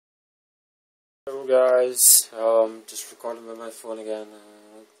guys? Just recording with my phone again.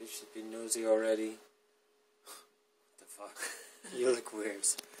 They should be nosy already. What the fuck? You look weird.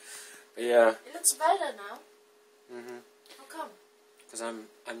 But yeah. It looks better now. How come? Because I'm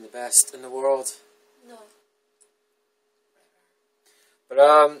the best in the world. No.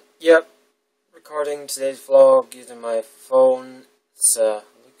 But yep. Recording today's vlog using my phone. It's I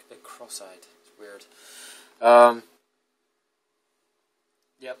look a bit cross-eyed. It's weird.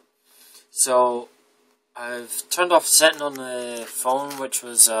 Yep. So I've turned off the setting on the phone, which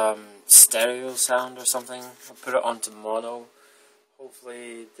was stereo sound or something. I put it onto mono.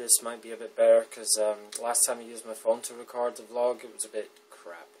 Hopefully this might be a bit better, because last time I used my phone to record the vlog, it was a bit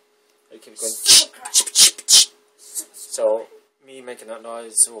crap. I kept going. So me making that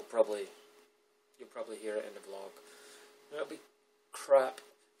noise you'll probably hear it in the vlog. It'll be crap,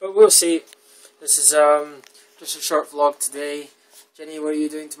 but we'll see. This is just a short vlog today. Jenny, what are you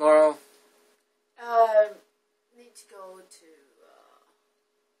doing tomorrow? Need to go to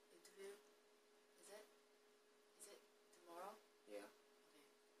interview. Is it tomorrow? Yeah.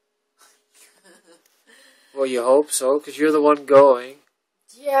 Well, you hope so, because you're the one going.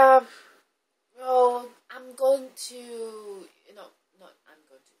 Yeah. Well, I'm going to.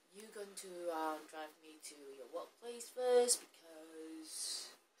 You're going to drive me to your workplace first, because.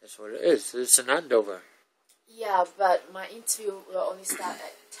 That's what it is. It's an handover. Yeah, but my interview will only start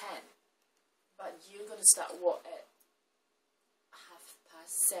at 10. But you're going to start work at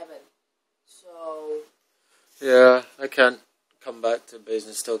 7:30. So. Yeah, I can't come back to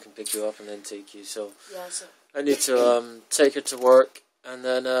Basingstoke and pick you up and then take you, so. Yeah, so. I need to take her to work, and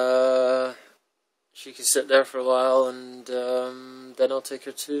then she can sit there for a while, and then I'll take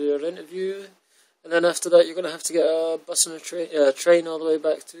her to her interview. And then after that, you're going to have to get a bus and a train all the way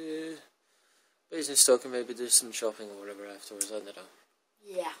back to Basingstoke and maybe do some shopping or whatever afterwards. I don't know.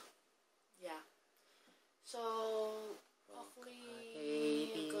 Yeah. Yeah. So, hopefully,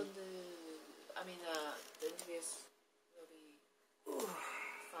 you're going to. The interviews will be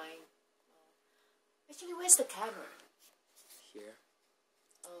fine. Actually, where's the camera? Here.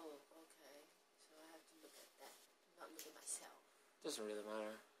 Oh, okay. So I have to look at that, not look at myself. Doesn't really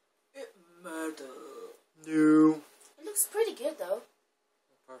matter. It matters. No. It looks pretty good though.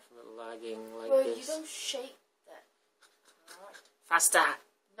 Apart from it lagging like well, this. You don't shake that. Faster!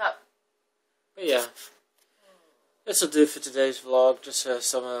 No. But yeah. This'll do for today's vlog. Just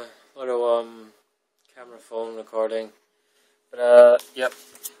some little camera phone recording. But yep.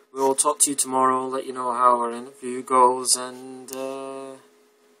 We'll talk to you tomorrow, let you know how our interview goes, and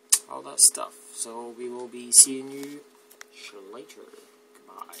all that stuff. So we will be seeing you later.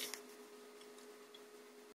 Goodbye.